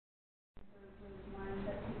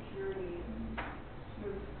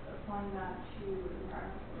applying that to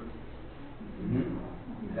environmental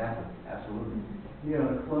Mm-hmm. Exactly. Absolutely. Yeah,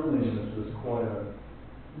 cleanliness is quite a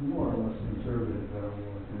more or less conservative value,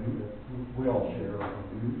 I think, that we all share.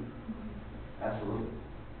 Absolutely.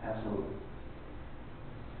 Absolutely.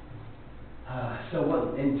 So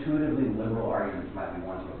what intuitively liberal arguments might we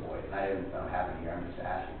want to avoid? And I don't have it here, I'm just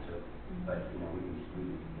asking, so, but, you know, we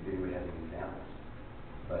can if anybody has any examples.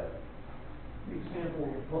 But The example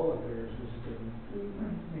of polar bears is that, I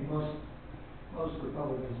mean, most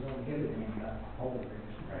Republicans don't give a damn about polar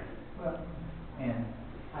bears. right. Well, and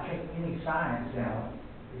I think any science now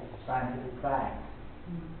is a scientific fact.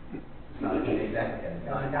 It's not exactly that.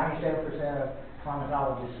 97% of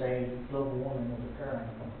climatologists say global warming is occurring.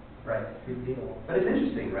 Right. Big deal. But it's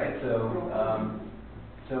interesting, right? So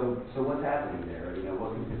what's happening there? You know,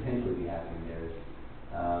 what could potentially be happening there is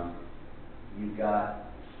you've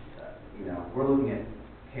got, you know, we're looking at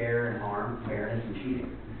care and harm, fairness and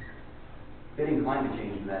cheating. Fitting climate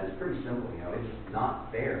change in that is pretty simple. You know, it's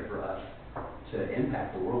not fair for us to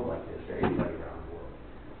impact the world like this or anybody around the world.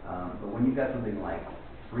 But when you've got something like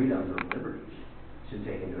freedoms or liberties to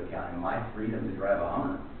take into account, and my freedom to drive a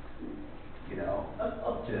Hummer, you know,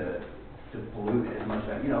 to pollute as much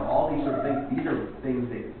as, you know, all these sort of things, these are things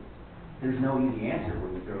that there's no easy answer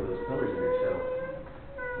when you throw those pillars in there. So,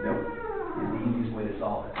 nope, is the easiest way to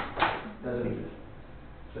solve it. Doesn't exist.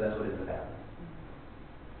 So that's what ends up happening.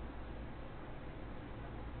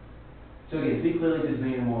 So again, speak clearly to as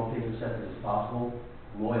many moral picture sectors as possible.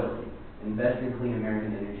 Loyalty. Invest in clean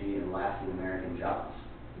American energy and lasting American jobs.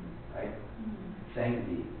 Right?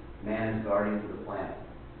 Sanctity. Man is guardian of the planet.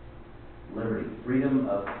 Liberty. Freedom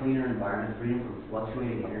of cleaner environment. Freedom from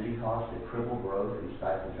fluctuating energy costs that cripple growth and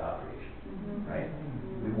stifle job creation. Right?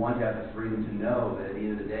 We want to have the freedom to know that at the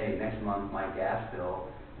end of the day, next month my gas bill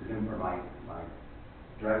is going to, or my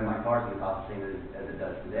driving my car is going to cost the same as it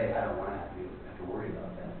does today. I don't want to have to worry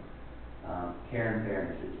about that. Care and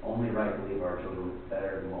fairness. It's only right to leave our children with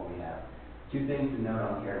better than what we have. Two things to note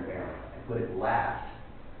on care and fairness. I put it last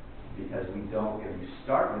because we don't, if you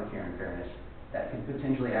start with care and fairness, that could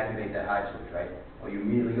potentially activate that high switch, right? Oh, you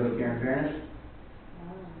immediately go to care and fairness?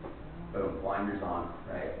 Boom, blinders on,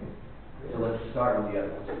 right? So let's start with the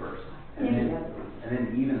other ones first. And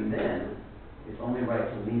then even then, it's only right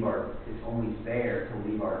to leave it's only fair to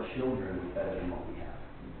leave our children with better than what we have,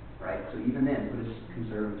 right? So even then, put a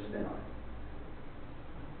conservative spin on it.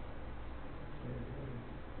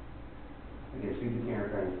 Again, speak to care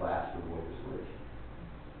and fairness last to avoid the switch.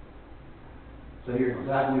 So here's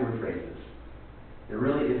how we rephrase this. There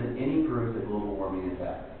really isn't any proof that global warming is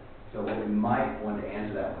happening. So what we might want to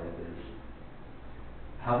answer that with is,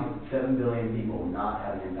 how could 7 billion people not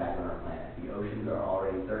have an impact on our planet? The oceans are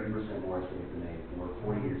already 30% more acidic than they were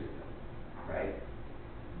 40 years ago, right?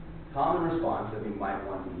 Common response that we might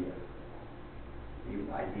want to give. Any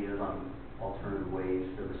ideas on alternative ways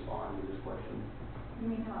to respond to this question? You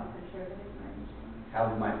mean how conservatives might respond? How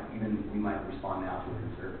we might respond now to a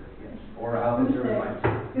conservative, yes. Or how conservatives might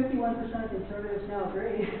respond. 51% of conservatives now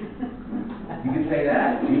agree. You could say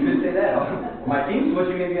that. You could say that. My team's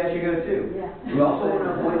switching, maybe I should go too. Yeah. We also want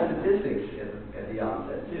to avoid statistics at the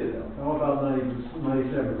onset too, though. How about 97%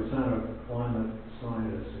 of climate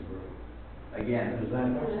scientists agree? Again, Is that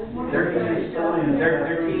their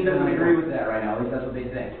team doesn't agree with that right now. At least that's what they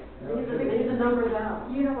think. Leave the numbers out.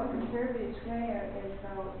 You know what conservatives say is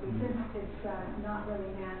though, since it's not really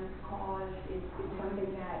man's cause, it's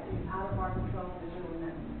something that is out of our control to do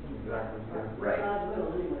nothing. Exactly. Right. God's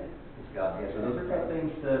will anyway. It's God. Yeah. So those are tough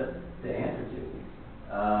things to answer to.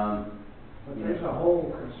 But there's a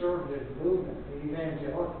whole conservative movement, the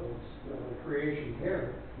evangelicals, the creation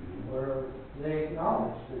care, where they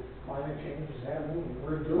acknowledge that climate change is happening and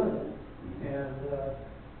we're doing it. And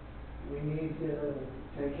we need to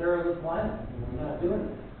take care of the planet, and we're not doing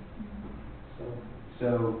it.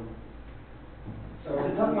 So the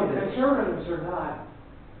conservatives are not,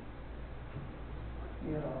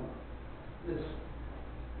 you know, this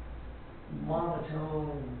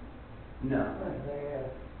monotone. No.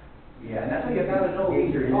 They Yeah, and that's what you have to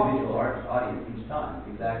engage your individual audience each time.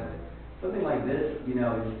 Exactly. Something like this, you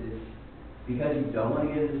know, it's because you don't want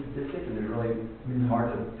to get into statistics, and it's hard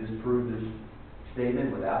to disprove this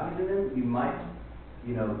statement without using them. You might,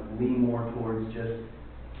 you know, lean more towards just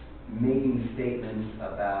making statements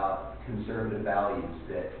about conservative values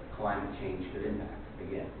that climate change could impact.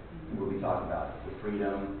 Again, what we talked about, the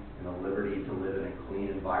freedom and the liberty to live in a clean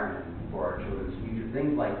environment for our children's future.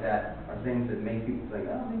 Things like that are things that make people think,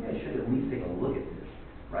 oh, maybe I should at least take a look at this,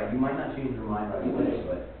 right? You might not change their mind right away,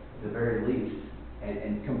 but at the very least,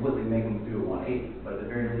 and completely make them do a 180, but at the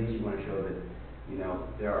very least, you want to show that You know,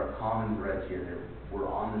 there are common threads here. We're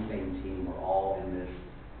on the same team. We're all in this,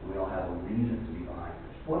 and we all have a reason to be behind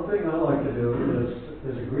this. One thing I like to do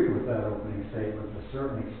is agree with that opening statement to a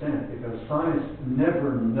certain extent, because science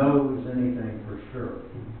never knows anything for sure.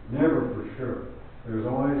 Never for sure. There's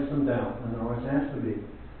always some doubt, and there always has to be.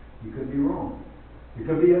 You could be wrong. There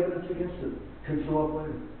could be evidence against it. Could show up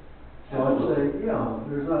later. So I'd say, yeah,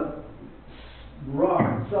 there's not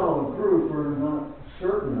rock solid proof. We're not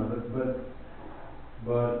certain of it, but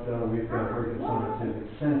we've got a very good scientific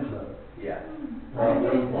sense of it. Yeah. I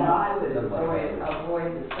think that I would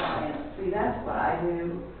avoid the science. See, that's what I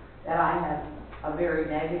do, that I have a very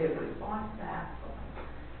negative response to that.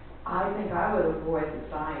 I think I would avoid the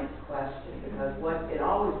science question, because what it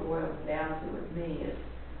always boils down to with me is,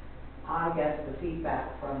 I get the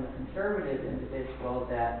feedback from the conservative individual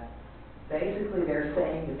that basically they're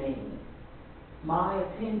saying to me, my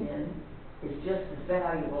opinion is just as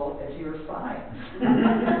valuable as your science.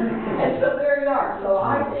 And so there you are. So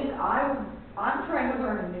I think I'm trying to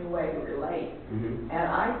learn a new way to relate. Mm-hmm. And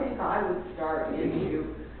I think I would start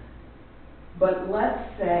into, but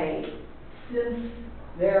let's say, since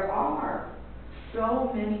there are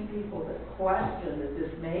so many people that question that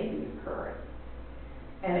this may be occurring,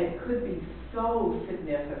 and it could be so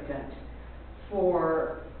significant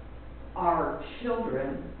for our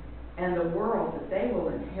children and the world that they will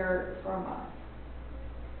inherit from us,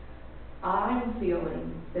 I'm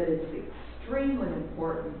feeling that it's extremely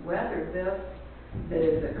important whether this that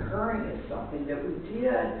is occurring is something that we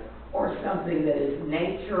did or something that is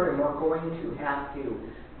nature and we're going to have to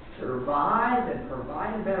survive and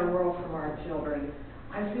provide a better world for our children.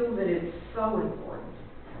 I feel that it's so important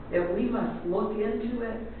that we must look into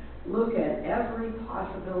it, look at every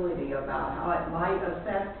possibility about how it might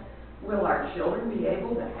affect. Will our children be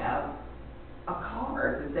able to have a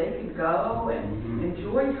car that they can go and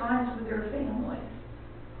enjoy times with their families?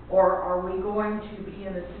 Or are we going to be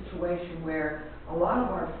in a situation where a lot of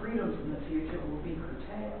our freedoms in the future will be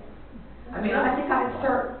curtailed? I mean, I think I'd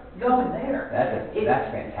start going there.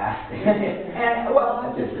 That's fantastic. And, well,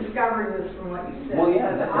 I'm just discovering this from what you said. Well,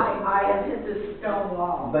 yeah, I have hit this stone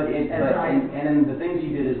wall. And in the things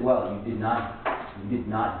you did as well, you did not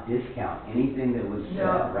discount anything that was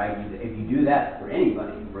said, right? If you do that for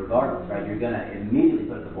anybody, regardless, right, you're going to immediately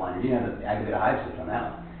put up the blinders. You didn't have to activate a high switch on that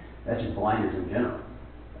one. That's just blinders in general.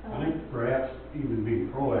 I think perhaps even being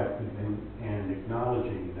proactive and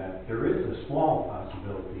acknowledging that there is a small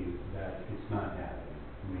possibility that it's not happening.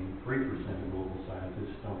 I mean, 3% of global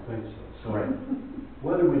scientists don't think so. So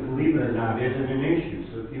whether we believe it or not isn't an issue.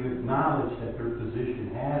 So if you acknowledge that their position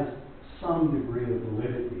has some degree of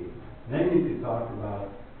validity, then you could talk about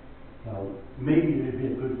maybe it would be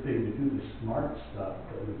a good thing to do the smart stuff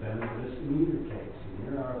that would benefit us in either case. And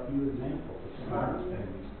here are a few examples of smart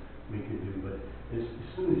things we could do. But as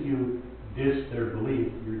soon as you diss their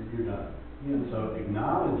belief, you're done. So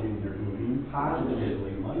acknowledging their belief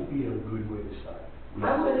positively might be a good way to start.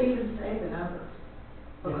 I wouldn't even say the numbers,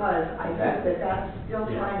 because I think that that's still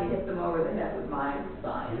trying to hit them over the head with my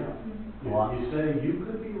science. Yeah. You say you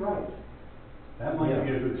could be right. That might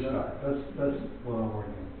be a good start. That's what I'm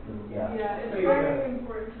working on. Yeah, it's very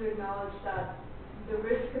important to acknowledge that the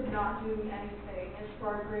risk of not doing anything is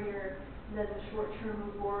far greater than the short-term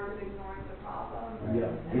reward of ignoring the problem. Yeah.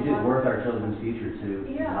 It's just worth our children's future to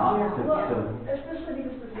Especially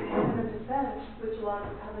because the Department of Defense, which a lot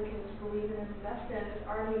of Republicans believe in and invest in, is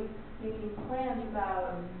already making plans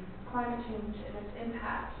about climate change and its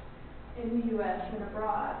impact in the U.S. and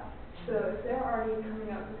abroad. So if they're already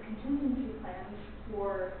coming up with contingency plans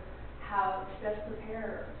for how to best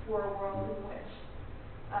prepare for a world in which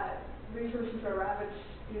resources are ravaged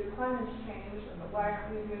due to climate change, why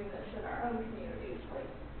aren't we doing this in our own communities? Like,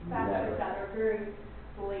 facts like that are very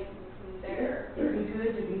blatant from there. It's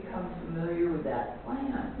good to become familiar with that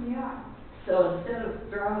plan. Yeah. So instead of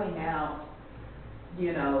throwing out,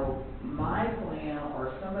 my plan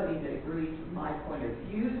or somebody that agrees with my point of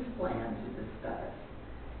view's plan to discuss,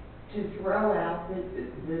 to throw out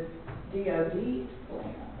the DOD's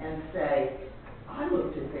plan and say, I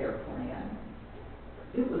looked at their plan.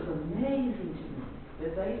 It was amazing to me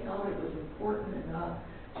that they felt it was important enough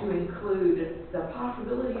to include the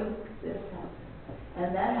possibility of this happening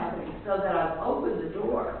and that happening, so that I've opened the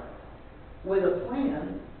door with a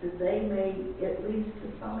plan that they may, at least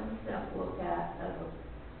to some extent, look at as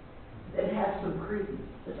that has some credence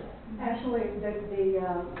to that. Actually,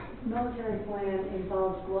 the military plan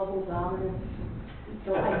involves global dominance,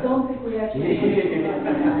 so I don't think we actually.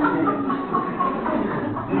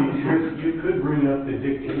 You could bring up the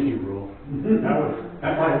Dick Cheney rule.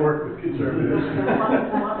 That might work with conservatives.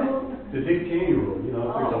 The Dick Cheney rule, if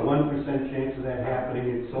there's a 1% chance of that happening,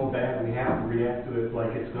 it's so bad, we have to react to it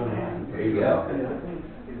like it's gonna happen. There you go.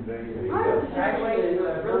 There you I go. would actually,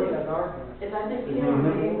 really, an argument. is I think you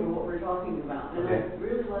know what we're talking about, and Okay. I'd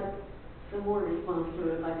really like some more response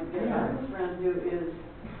to it, if I could get Yeah. this friend who is,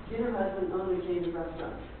 she and her husband own a chain of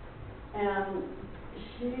restaurants. And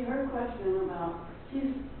her question about,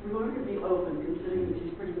 she's remarkably open, considering that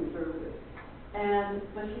she's pretty conservative.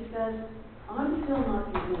 But she says, I'm still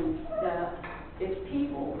not convinced that it's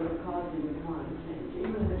people that are causing the climate change,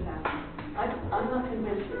 even if it's happening. I'm not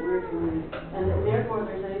convinced that we're doing it, and that therefore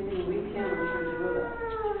there's anything we can or should do about it.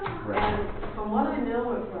 Right. And from what I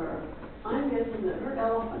know of her, I'm guessing that her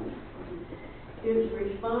elephant is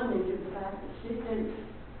responding to the fact that she thinks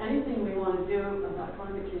anything we want to do about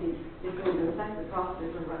climate change is going to affect the profit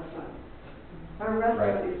of her restaurant. Her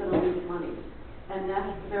restaurant is going to lose money, and that's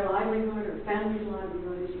their livelihood, her family's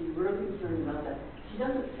livelihood. She's really concerned about that. She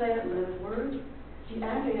doesn't say it in those words. She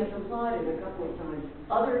actually has implied it a couple of times.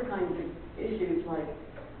 Other kinds of issues like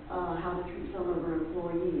how to treat some of her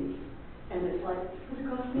employees, and it's like it's going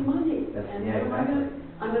to cost me money, That's- and yeah, exactly.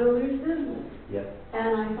 I'm going to lose business. Yep. And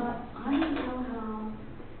I thought, I don't know how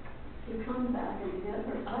to come back and get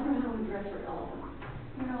her. I don't know how to address her elephant.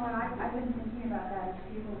 You know what, I've been thinking about that as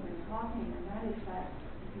people have been talking, and that is that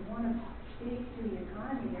if you want to speak to the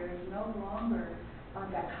economy, there is no longer a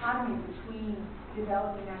dichotomy between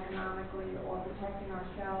developing economically or protecting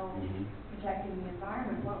ourselves, Mhm. protecting the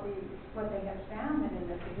environment. What they have found is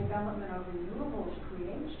that the development of renewables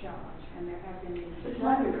creates jobs, and there have been these. It's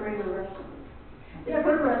like a create a restaurant. Yeah,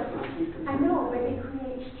 her restaurant. I know, but it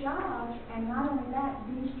creates jobs, and not only that,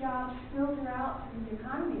 these jobs filter out through the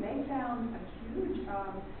economy. They found a huge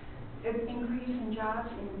increase in jobs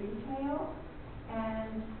in retail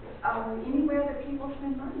and anywhere that people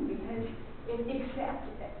spend money, because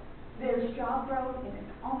there's job growth in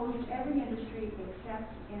almost every industry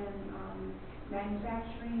except in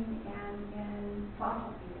manufacturing and in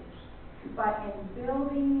fossil fuels. But in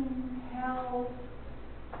building, health,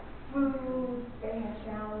 food, they have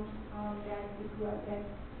found that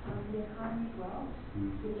the economy grows.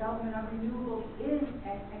 Mhm. The development of renewables is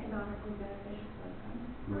economically beneficial for the economy.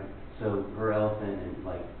 Right. So her elephant, and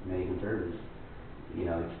like many conservatives,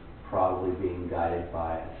 it's probably being guided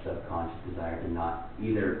by a subconscious desire to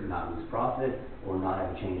either not lose profit or not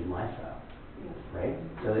have a change in lifestyle. Yes. Right?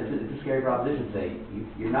 So it's a scary proposition to say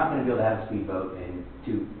you're not going to be able to have a speedboat and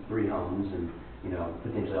 2-3 homes and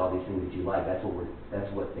potentially all these things that you like. That's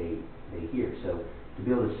what they hear. So to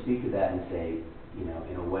be able to speak to that and say,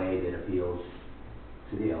 in a way that appeals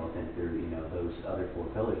to the elephant through those other 4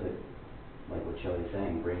 pillars, that like what Shelley's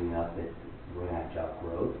saying, bringing up that we're going to have job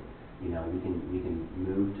growth. We can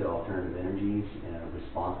move to alternative energies in a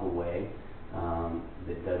responsible way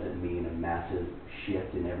that doesn't mean a massive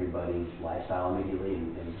shift in everybody's lifestyle immediately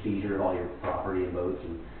and seizure of all your property and boats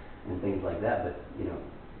and things like that. But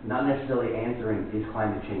not necessarily answering is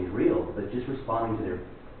climate change real, but just responding to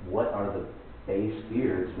what are the base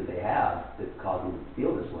fears that they have that cause them to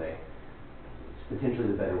feel this way. It's potentially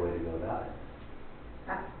the better way to go about it.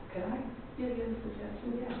 Can I give you a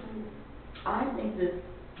suggestion? Yeah. I think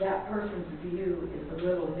that person's view is a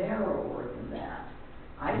little narrower than that.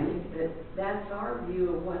 I think that's our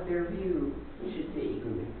view of what their view should be.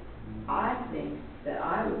 I think that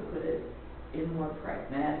I would put it in more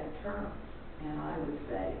pragmatic terms, and I would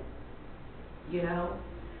say,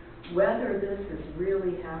 whether this is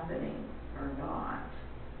really happening or not,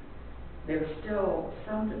 there's still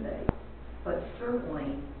some debate, but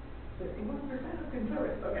certainly 51% of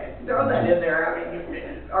conservatives, okay, throw that in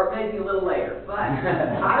there, or maybe a little later, but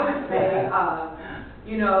I would say,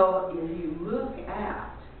 if you look at,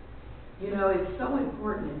 it's so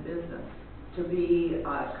important in business to be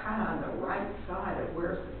kind of on the right side of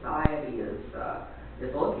where society is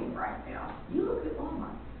looking right now. You look at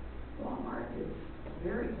Walmart. Walmart is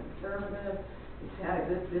very conservative. It's had a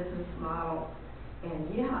good business model,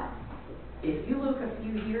 and yet, if you look a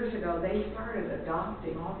few years ago, they started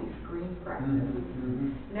adopting all these green practices.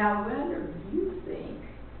 Mm-hmm. Now, whether you think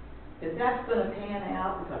that that's going to pan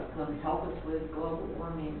out because it's going to help us with global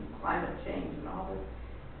warming, climate change, and all this,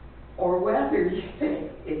 or whether you think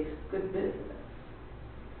it's good business,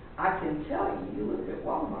 I can tell you, you look at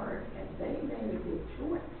Walmart, and they made a good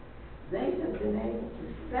choice. They have been able to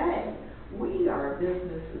say, we are a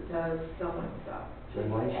business that does so-and-so. So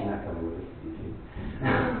why is she not coming with us to DC?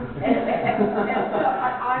 And so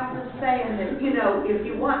I'm just saying that, if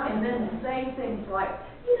you want, and then say things like,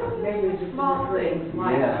 maybe small things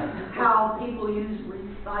like how people use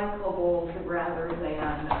recyclables rather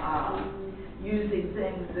than using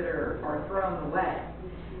things that are thrown away.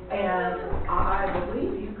 And I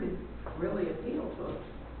believe you could really appeal to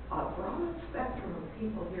a broad spectrum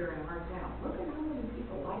people here in our town. Look at how many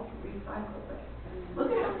people like to recycle things. Look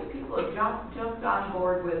at how many people have jumped on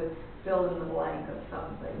board with fill in the blank of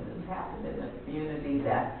something that's happened in the community,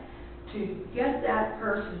 that to get that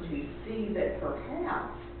person to see that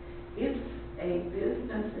perhaps it's a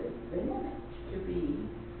business advantage to be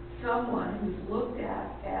someone who's looked at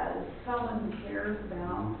as someone who cares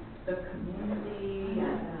about the community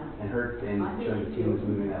And her, and so the team was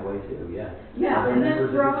moving that way too, yeah. yeah, Other and then members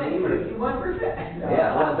of the throw team in are- 51%.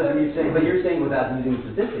 Yeah, well, but you're saying without using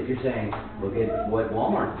statistics, you're saying, look at what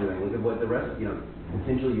Walmart's doing, look at what the rest,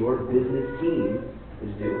 potentially your business team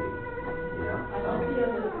is doing, I think the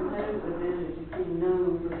other competitive advantage is being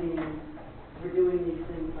known for doing these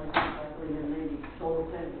things like recycling and maybe solar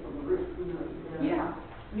panels on the roof, Yeah,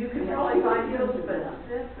 you can Yeah, really like find ideas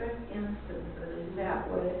specific instances that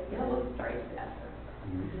would illustrate that,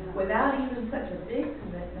 Mhm. without even such a big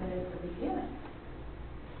commitment at the beginning.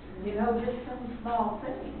 Just some small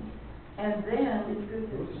things, and then, It's good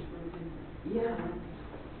business. yeah.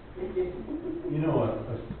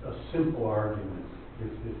 A simple argument,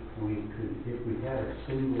 if we had a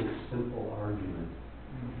simple argument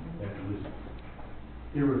that was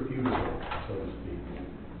irrefutable, so to speak,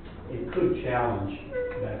 it could challenge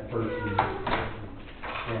that person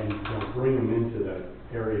and bring them into the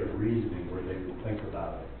area of reasoning where they would think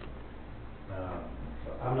about it.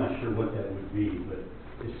 I'm not sure what that would be, but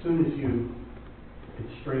as soon as you could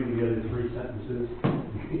string together 3 sentences,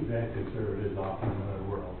 that conservative is off in another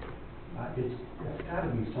world. It's got to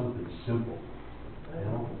be something simple,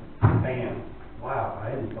 Bam! Wow, I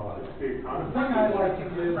hadn't thought of it. The thing I like to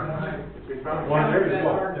do when I There you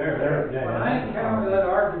go. There. when I encounter that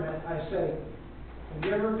argument, I say, have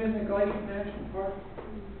you ever been to Glacier National Park?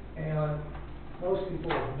 And most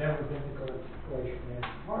people have never been to Glacier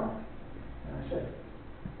National Park. And I say,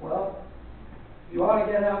 well, you ought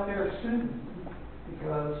to get out there soon,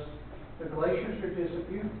 because the glaciers are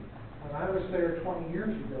disappearing. When I was there 20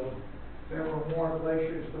 years ago, there were more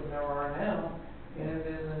glaciers than there are now, and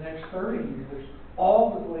in the next 30 years,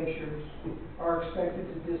 all the glaciers are expected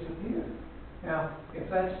to disappear. Now, if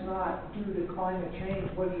that's not due to climate change,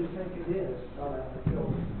 what do you think it is?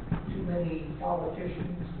 Too many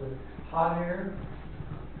politicians with hot air?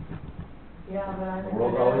 Yeah, but I The think.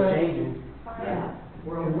 world's always changing. Yeah.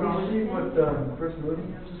 Well, can we see what Chris Moody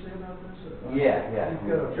has to say about this? Yeah. He's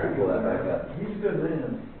got a- Try and pull that back up. He's a good man.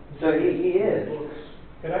 So he is.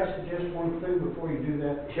 Could I suggest one thing before you do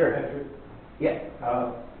that? Sure. Patrick? Yeah.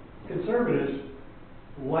 Conservatives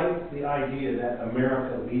like the idea that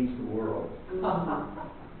America leads the world.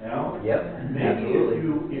 Yep. Maybe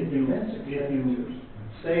Absolutely. if you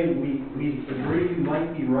say we agree you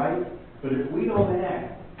might be right, but if we don't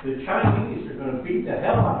act, the Chinese are going to beat the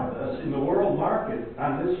hell out of us in the world market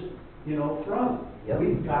on this, front. Yep.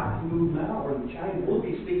 We've got to move now, or the Chinese will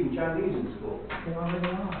be speaking Chinese in school.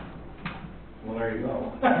 Well, there you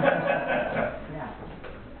go. Yeah.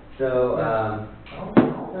 So, I'm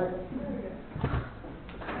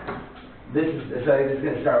just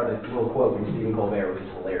going to start with a little quote from Stephen Colbert, which is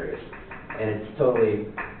hilarious. And it totally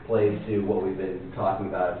plays to what we've been talking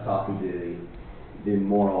about, talking to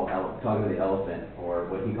the elephant, or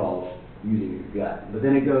what he calls using your gut. But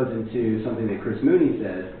then it goes into something that Chris Mooney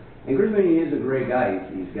says, and Chris Mooney is a great guy.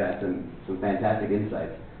 He's got some fantastic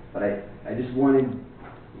insights. But I just wanted,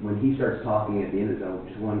 when he starts talking at the end of it, I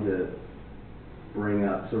just wanted to bring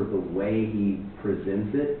up sort of the way he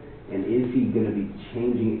presents it, and is he going to be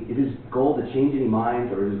changing, is his goal to change any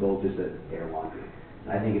minds, or is his goal just to air laundry?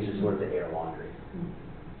 And I think it's just sort of the air laundry.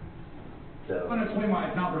 So. I'm going to explain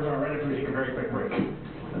why numbers are ready for take a very quick break.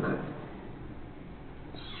 Okay.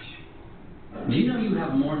 Do you know you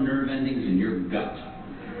have more nerve endings in your gut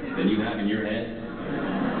than you have in your head?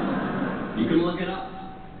 You can look it up.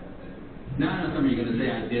 Now I know some of you are going to say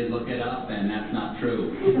I did look it up, and that's not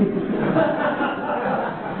true.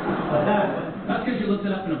 That's because you looked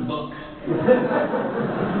it up in a book.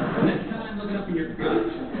 Next time, look it up in your gut.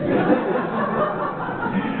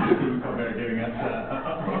 Colbert giving us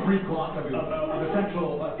a brief gloss of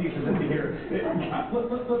essential thesis at the here.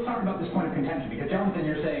 Let's talk about this point of contention, because Jonathan,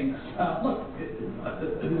 you're saying, look,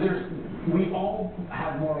 we all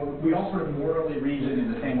sort of morally reason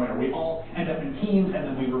in the same way, or we all end up in teams, and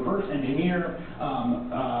then we reverse engineer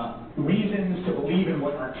reasons to believe in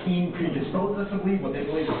what our team predisposes us to believe, what they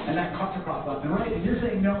believe, and that cuts across left and right. And you're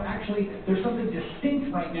saying, no, actually, there's something distinct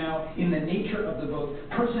right now in the nature of the both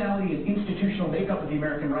personality and institutional makeup of the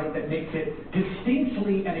American right that makes it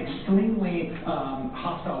distinctly and extremely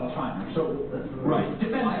hostile to time. So, Right.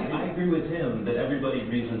 defend I agree with him that everybody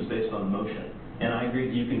reasons based on emotion. And I agree,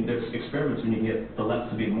 there's experiments when you can get the left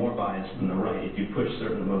to be more biased than the right if you push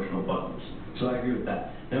certain emotional buttons. So I agree with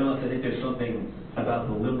that. Nevertheless, I think there's something about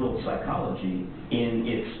the liberal psychology in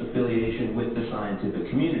its affiliation with the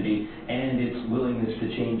scientific community and its willingness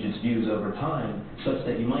to change its views over time, such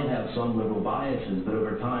that you might have some liberal biases, but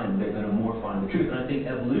over time they're going to more find the truth. And I think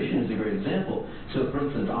evolution is a great example. So for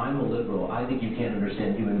instance, I'm a liberal. I think you can't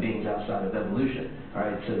understand human beings outside of evolution. All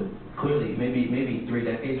right, so clearly, maybe 3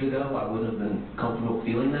 decades ago, I wouldn't have been comfortable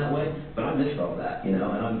feeling that way, but I missed all that, and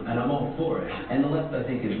I'm all for it. And the left, I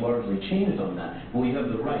think, is largely changed on that. Well, you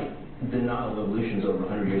have the right. Denial of evolution is over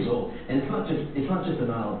 100 years old, and it's not just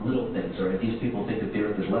denial of little things. All right, these people think that the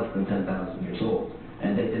Earth is less than 10,000 years old,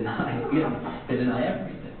 and they deny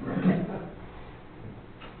everything. Right?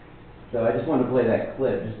 So I just wanted to play that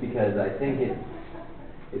clip just because I think it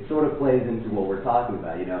sort of plays into what we're talking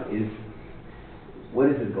about. What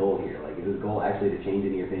is his goal here? Like, is his goal actually to change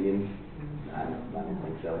any opinions? I don't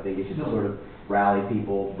think so. I think it's just to sort of rally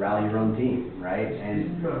people, rally your own team, right? And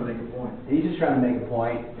He's trying to make a point. he's just trying to make a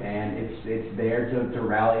point, and it's there to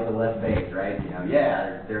rally the left base, right?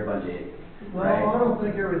 Yeah, they're a bunch of idiots. Well, right? I don't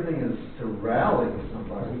think everything is to rally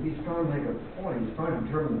somebody. He's trying to make a point. He's trying to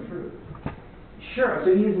determine the truth. Sure.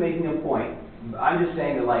 So he is making a point. I'm just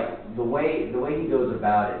saying that, like, the way he goes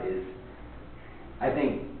about it is, I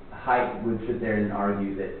think Haidt would sit there and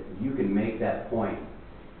argue that you can make that point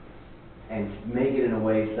and make it in a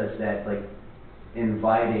way such that, like,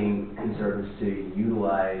 inviting conservatives to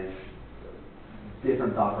utilize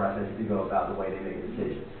different thought processes to go about the way they make a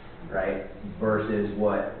decision, right? Versus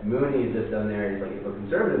what Mooney has just done there is, like, if a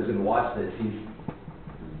conservative is going to watch this,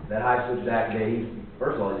 that high switch is activated,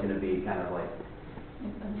 first of all, he's going to be kind of like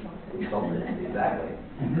insulted. Exactly.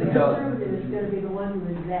 The conservative is going to be the one who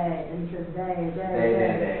is they, and says they,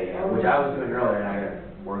 yeah, which I was doing earlier, and I got to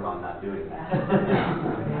work on not doing that.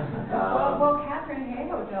 Well, Catherine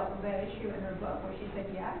Hayhoe dealt with that issue in her book, where she said,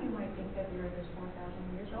 yeah, you might think that the Earth is 4,000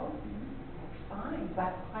 years old. That's fine,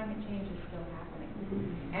 but climate change is still happening.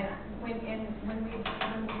 And when we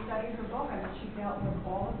studied her book, I mean, she dealt with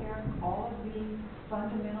all of the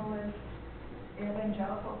fundamentalist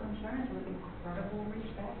evangelical concerns with incredible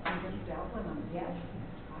respect and just dealt with them. Yes,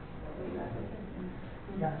 it's possibility.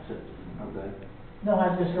 Yeah. Okay. No,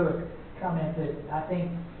 I was just going to comment that I think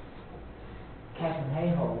Catherine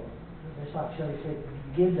Hayhoe, just like Shelley said,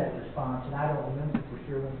 gives that response, and I don't remember for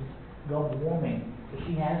sure when global warming, but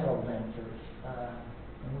she has those answers.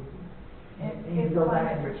 And you go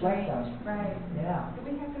back and reflect on it. Right. Yeah. Do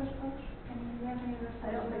we have those books? Do we have any of those? I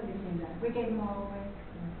don't think you've seen that. We gave them all away.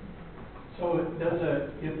 So if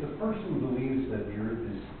the person believes that the Earth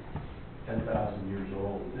is 10,000 years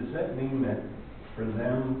old, does that mean that for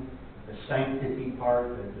them, the sanctity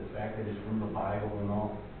part, the fact that it's from the Bible and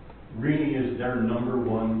all, really is their number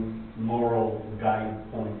one moral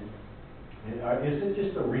guide point? Is it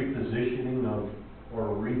just a repositioning or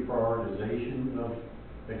a reprioritization of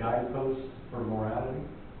the guideposts for morality?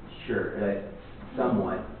 Sure,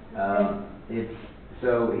 somewhat.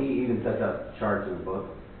 So he even sets up charts in the book,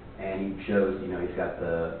 and he shows, he's got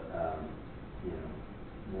the,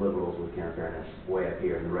 liberals with Karen Fairness way up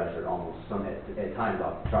here, and the rest are almost at times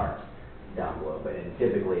off the charts down below. But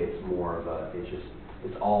typically, it's more of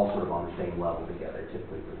it's all sort of on the same level together.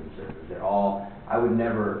 Typically for conservatives, they're all. I would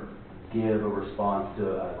never give a response to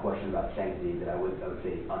a question about sanctity that I would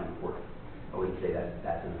say unimportant. I wouldn't say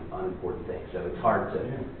that's an unimportant thing. So it's hard to.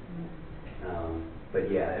 But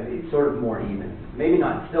yeah, it's sort of more even. Maybe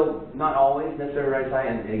not always necessarily right side,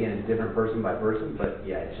 and again, it's different person by person, but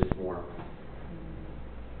yeah, it's just more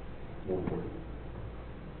important.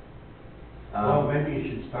 Well, maybe you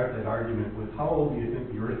should start that argument with, how old do you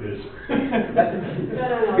think the Earth is?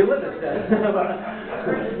 No. You live it,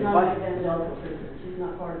 Her is not an evangelical Christian. She's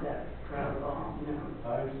not part of that crowd at all, no.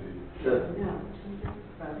 I see. No, she's just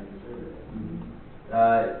rather conservative.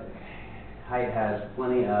 Haidt has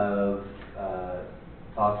plenty of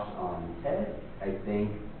talks on TED. I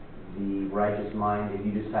think The Righteous Mind, if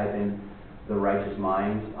you just type in The Righteous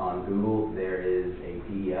Mind on Google, there is a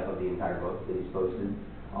PDF of the entire book that he's posted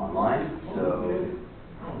online. So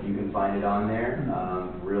you can find it on there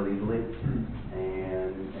real easily.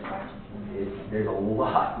 And there's a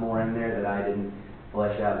lot more in there that I didn't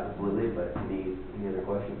flesh out completely, but any other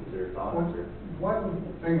questions or thoughts? One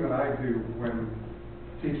thing that I do when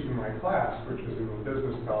teaching my class, which is in the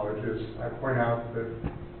business college, is I point out that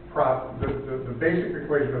the basic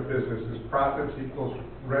equation of business is profits equals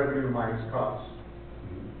revenue minus costs.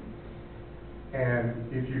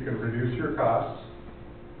 And if you can reduce your costs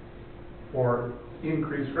or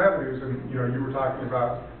increase revenues, and you were talking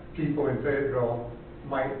about people in Fayetteville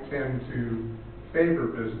might tend to favor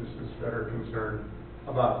businesses that are concerned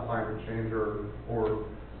about climate change or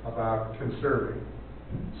about conserving.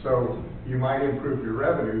 So you might improve your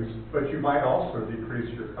revenues, but you might also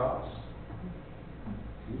decrease your costs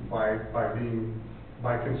by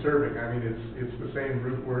conserving. I mean, it's the same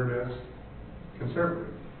root word as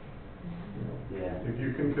conservative. You know, Yeah. if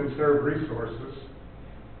you can conserve resources,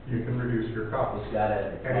 you can reduce your costs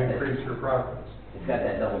and increase your profits. It's got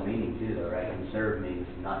that double meaning too, though, right? Conserve means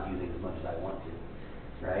not using as much as I want to,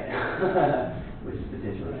 right? Which is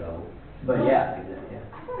potentially trouble. But yeah, exactly. Yeah.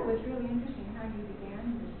 I thought it was really interesting how you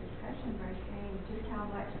began this discussion by saying just how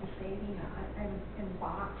much the saving in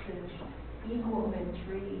boxes equal in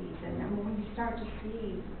trees. And I mean, when you start to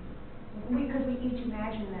see, because we each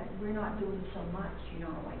imagine that we're not doing so much, you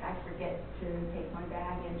know, like I forget to take my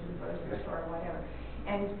bag into the grocery store or whatever.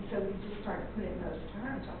 And so you just start to put it in those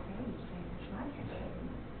terms, okay, you're saying this much, you're saving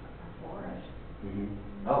a forest. Mm-hmm.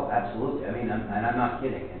 Oh, absolutely. I mean, and I'm not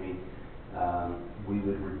kidding. I mean, we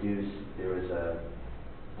would reduce, there was a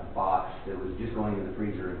box that was just going in the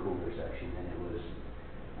freezer and cooler section, and it was,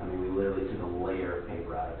 I mean, we literally took a layer of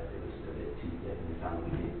paper out of it. It was a bit too thick, and we found we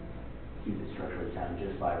could keep it structurally sound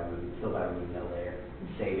just by removing that layer,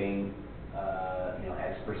 saving,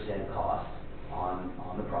 X% cost on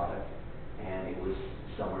the product, and it was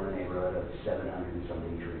somewhere in the neighborhood of 700 and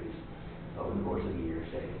something trees over the course of a year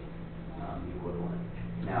saving the equivalent.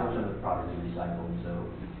 Now, some of the product is recycled, so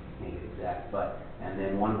can't get exact, and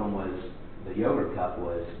then one of them was, the yogurt cup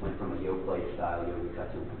went from a Yoplait style yogurt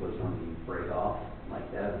cup to those ones that you break off like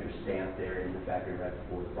that, which are stamped there in the factory right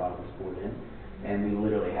before the product was poured in. And we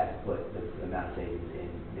literally had to put the amount of savings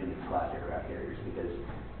in glass aircraft carriers because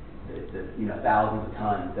the thousands of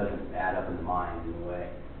tons doesn't add up in the mind in a way.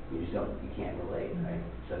 You can't relate, right?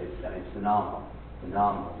 So it's phenomenal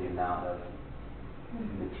the amount of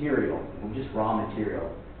material, just raw material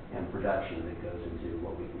and production that goes into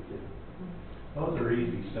what we consume. Those are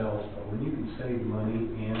easy sells, though. When you can save money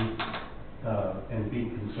and be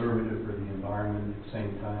conservative for the environment at the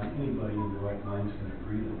same time, anybody in their right mind is going to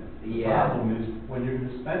agree with it. The problem is when you're going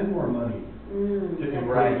to spend more money.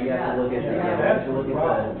 Right, you have to look at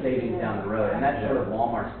the savings down the road, and that's sort of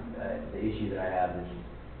Walmart's the issue that I have is,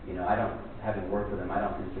 having worked with them, I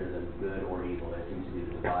don't consider them good or evil. There seems to be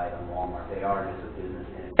the divide on Walmart. They are just a business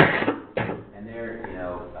and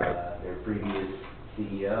their previous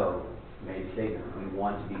CEO made a statement, we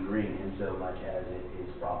want to be green in so much as it is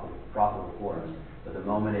profitable for us. But the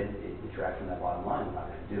moment it detracts from that bottom line, we're not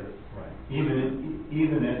going to do it. Right.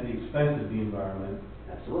 Even at the expense of the environment,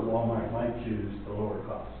 absolutely, Walmart might choose the lower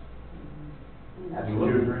cost. Absolutely.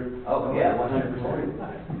 Do you agree? Oh, yeah, 100%.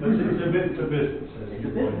 Because it's a business, as you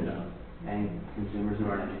pointed out. And consumers who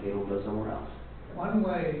aren't educated will go somewhere else. One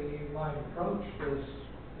way you might approach this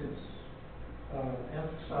is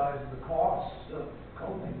emphasize the costs of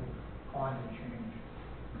coping with climate change.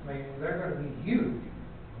 I mean, they're going to be huge.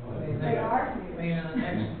 I mean, they are huge. I mean,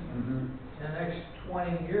 in the next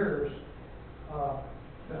 20 years,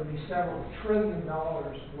 there'll be several $1 trillion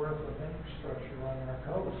worth of infrastructure on our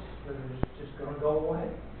coast that is just going to go away.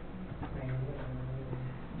 I mean,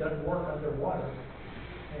 it doesn't work underwater,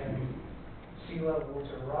 and sea levels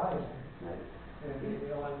are rising. And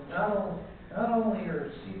not only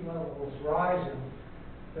are sea levels rising,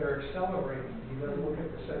 they're accelerating. You got to look at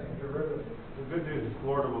the second derivative. The good news is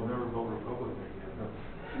Florida will never go Republican again.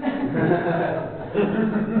 The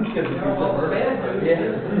bad news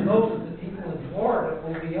is most of the people in Florida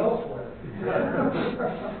will be elsewhere.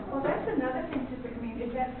 Well, that's another thing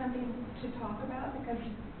is that something to talk about? Because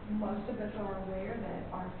most of us are aware that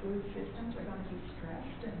our food systems are going to be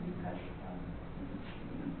stressed and because of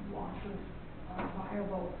loss of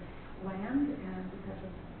viable land and because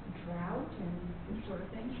of drought and this sort of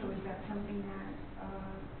thing. So is that something that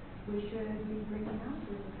we should be bringing up?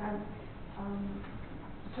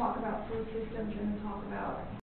 Talk about food systems and talk about